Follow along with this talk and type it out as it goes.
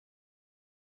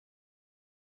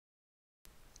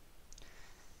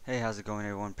Hey, how's it going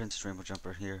everyone? Princess Rainbow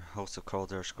Jumper here, host of Coral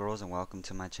Dare Squirrels, and welcome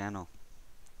to my channel.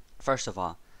 First of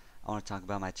all, I want to talk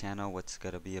about my channel, what's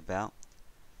gonna be about.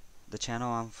 The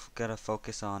channel I'm gonna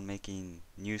focus on making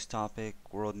news topic,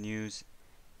 world news,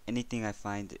 anything I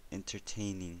find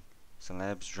entertaining,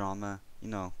 celebs, drama,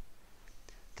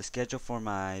 The schedule for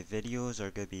my videos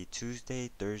are gonna be Tuesday,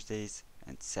 Thursdays,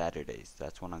 and Saturdays.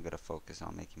 That's when I'm gonna focus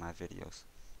on making my videos.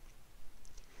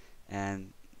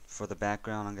 And for the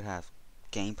background, I'm gonna have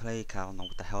gameplay, 'cause I don't know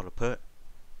what the hell to put.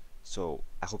 So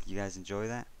I hope you guys enjoy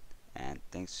that, and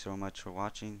thanks so much for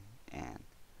watching. And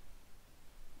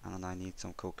I don't know, I need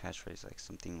some cool catchphrase, like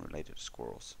something related to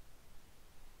squirrels.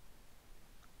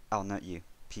 I'll nut you.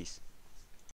 Peace.